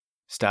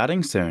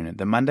Starting soon,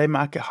 the Monday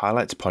Market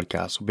Highlights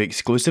podcast will be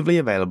exclusively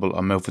available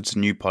on Milford's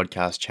new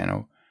podcast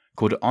channel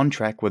called On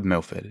Track with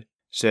Milford.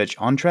 Search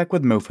On Track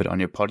with Milford on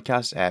your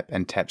podcast app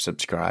and tap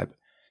subscribe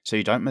so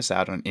you don't miss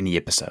out on any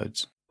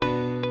episodes.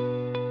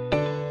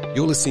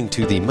 You're listening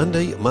to the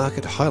Monday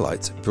Market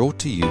Highlights brought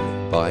to you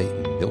by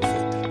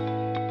Milford.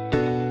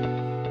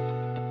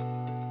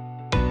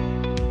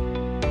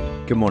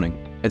 Good morning.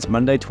 It's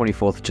Monday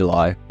 24th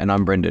July and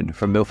I'm Brendan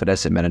from Milford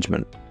Asset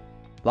Management.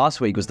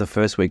 Last week was the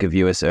first week of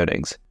US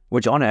earnings,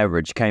 which on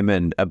average came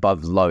in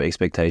above low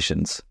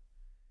expectations.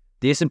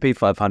 The S&P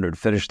 500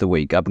 finished the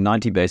week up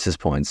 90 basis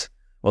points,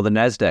 while the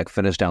Nasdaq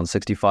finished down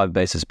 65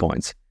 basis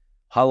points,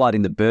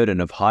 highlighting the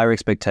burden of higher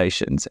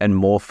expectations and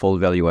more full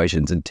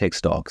valuations in tech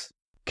stocks.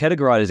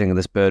 Categorizing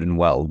this burden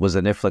well was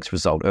the Netflix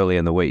result early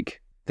in the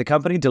week. The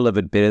company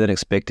delivered better than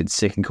expected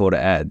second quarter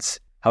ads.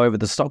 However,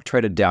 the stock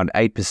traded down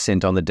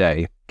 8% on the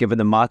day, given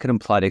the market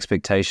implied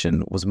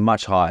expectation was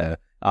much higher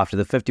after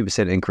the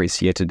 50%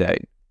 increase year to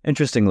date.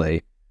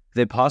 Interestingly,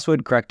 their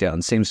password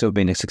crackdown seems to have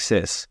been a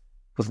success,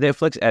 with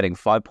Netflix adding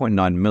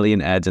 5.9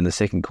 million ads in the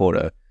second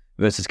quarter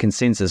versus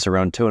consensus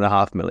around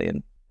 2.5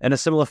 million. In a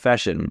similar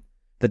fashion,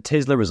 the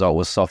Tesla result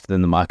was softer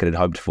than the market had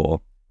hoped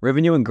for.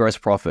 Revenue and gross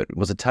profit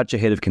was a touch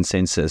ahead of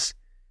consensus,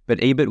 but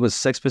EBIT was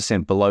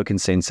 6% below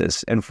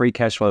consensus and free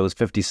cash flow was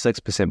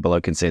 56%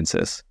 below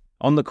consensus.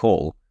 On the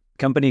call,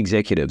 company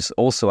executives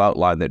also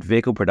outlined that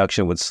vehicle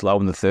production would slow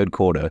in the third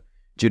quarter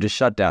due to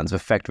shutdowns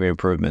of factory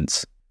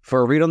improvements.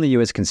 For a read on the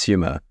US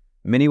consumer,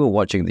 many were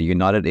watching the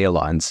United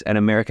Airlines and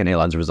American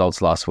Airlines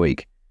results last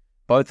week,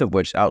 both of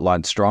which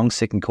outlined strong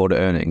second quarter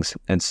earnings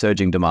and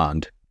surging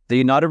demand. The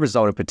United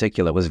result in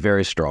particular was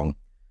very strong,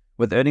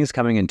 with earnings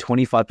coming in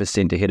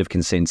 25% ahead of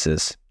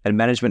consensus and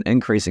management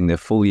increasing their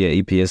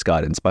full-year EPS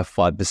guidance by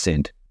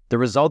 5%. The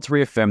results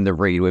reaffirm the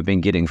read we've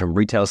been getting from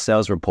retail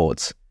sales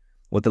reports,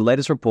 with the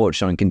latest report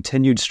showing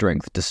continued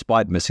strength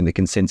despite missing the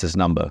consensus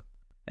number.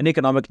 In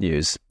economic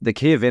news, the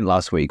key event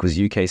last week was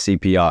UK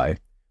CPI,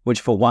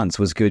 which for once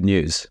was good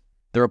news.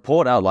 The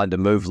report outlined a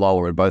move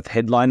lower in both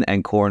headline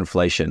and core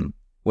inflation,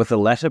 with the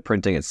latter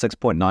printing at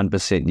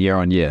 6.9%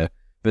 year-on-year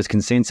versus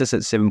consensus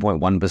at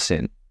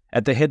 7.1%.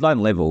 At the headline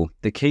level,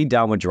 the key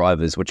downward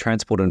drivers were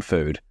transport and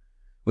food,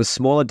 with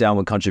smaller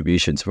downward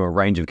contributions from a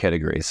range of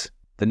categories.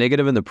 The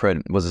negative in the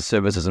print was the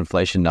services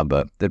inflation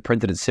number that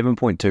printed at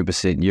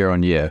 7.2%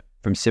 year-on-year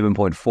from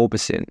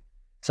 7.4%,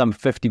 some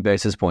 50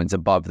 basis points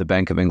above the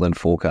Bank of England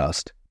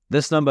forecast.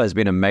 This number has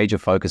been a major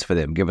focus for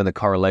them given the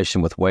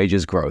correlation with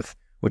wages growth,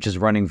 which is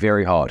running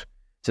very hot,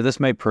 so this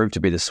may prove to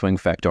be the swing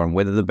factor on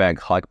whether the bank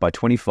hike by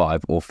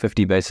 25 or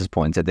 50 basis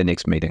points at their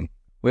next meeting.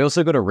 We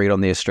also got a read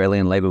on the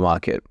Australian labour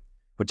market,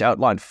 which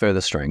outlined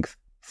further strength.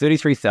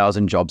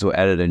 33,000 jobs were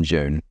added in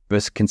June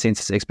versus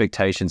consensus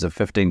expectations of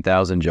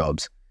 15,000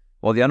 jobs,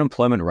 while the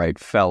unemployment rate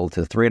fell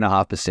to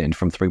 3.5%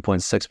 from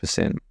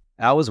 3.6%.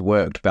 Hours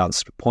worked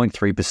bounced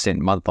 0.3%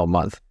 month on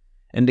month,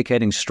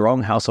 indicating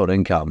strong household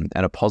income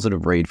and a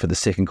positive read for the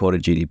second quarter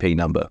GDP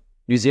number.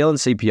 New Zealand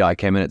CPI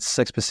came in at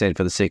 6%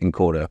 for the second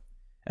quarter,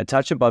 a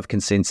touch above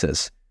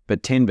consensus,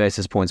 but 10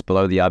 basis points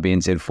below the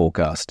RBNZ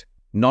forecast.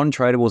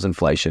 Non-tradables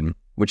inflation,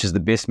 which is the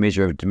best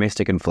measure of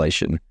domestic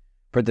inflation,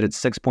 printed at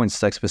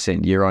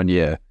 6.6%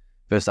 year-on-year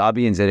versus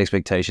RBNZ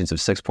expectations of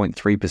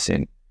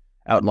 6.3%,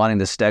 outlining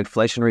the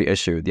stagflationary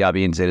issue the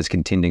RBNZ is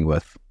contending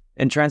with.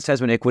 In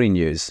Trans-Tasman equity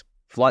news,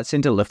 Flight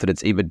Centre lifted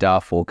its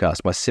EBITDA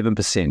forecast by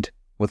 7%,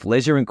 with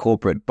leisure and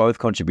corporate both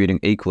contributing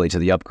equally to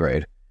the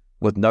upgrade,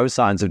 with no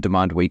signs of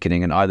demand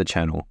weakening in either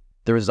channel.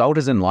 The result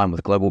is in line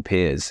with global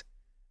peers,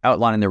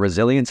 outlining the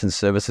resilience in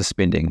services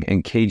spending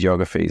in key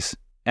geographies.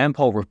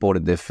 Ampol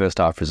reported their first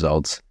half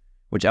results,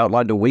 which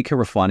outlined a weaker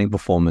refining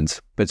performance,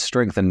 but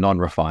strength in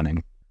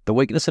non-refining. The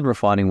weakness in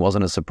refining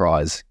wasn't a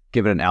surprise,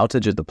 given an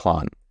outage at the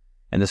plant,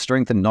 and the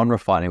strength in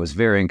non-refining was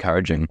very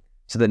encouraging,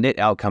 so the net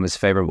outcome is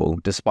favourable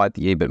despite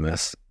the EBIT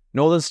miss.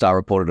 Northern Star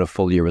reported a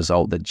full-year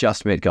result that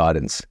just met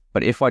guidance,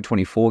 but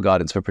FY24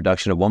 guidance for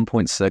production of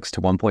 1.6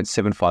 to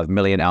 1.75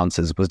 million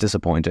ounces was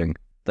disappointing.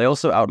 They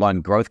also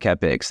outlined growth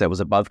capex that was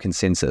above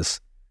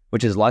consensus,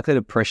 which is likely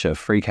to pressure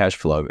free cash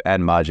flow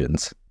and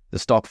margins. The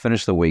stock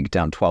finished the week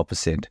down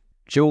 12%.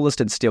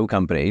 JUL-listed steel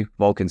company,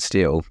 Vulcan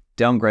Steel,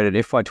 downgraded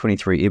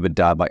FY23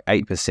 EBITDA by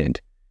 8%,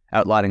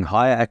 outlining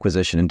higher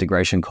acquisition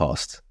integration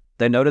costs.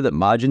 They noted that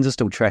margins are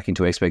still tracking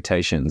to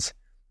expectations,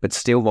 but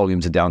steel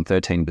volumes are down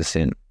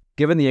 13%.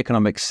 Given the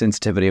economic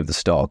sensitivity of the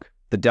stock,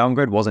 the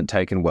downgrade wasn't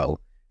taken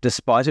well,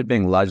 despite it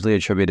being largely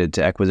attributed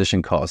to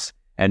acquisition costs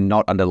and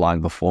not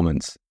underlying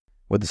performance,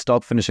 with the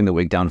stock finishing the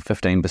week down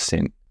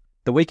 15%.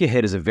 The week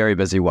ahead is a very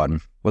busy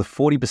one, with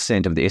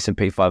 40% of the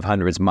S&P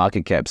 500's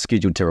market cap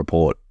scheduled to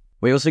report.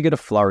 We also get a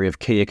flurry of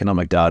key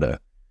economic data,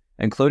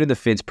 including the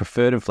Fed's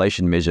preferred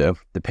inflation measure,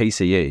 the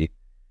PCE,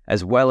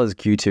 as well as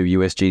Q2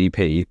 US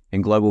GDP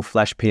and global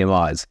flash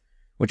PMIs,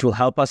 which will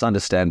help us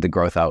understand the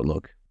growth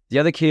outlook. The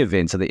other key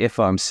events are the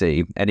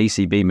FOMC and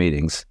ECB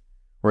meetings,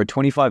 where a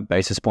 25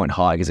 basis point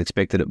hike is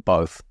expected at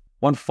both.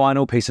 One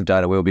final piece of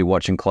data we'll be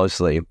watching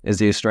closely is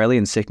the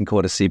Australian second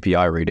quarter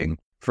CPI reading.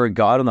 for a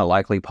guide on the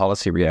likely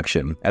policy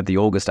reaction at the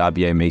August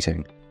RBA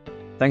meeting.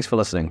 Thanks for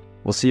listening.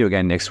 We'll see you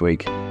again next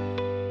week.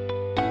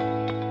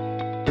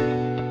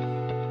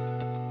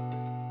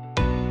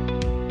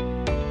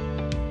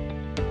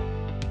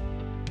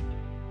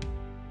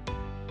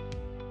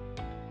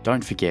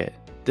 Don't forget,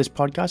 this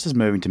podcast is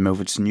moving to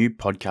Milford's new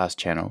podcast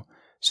channel.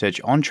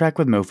 Search On Track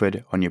with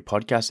Milford on your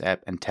podcast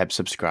app and tap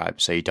subscribe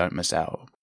so you don't miss out.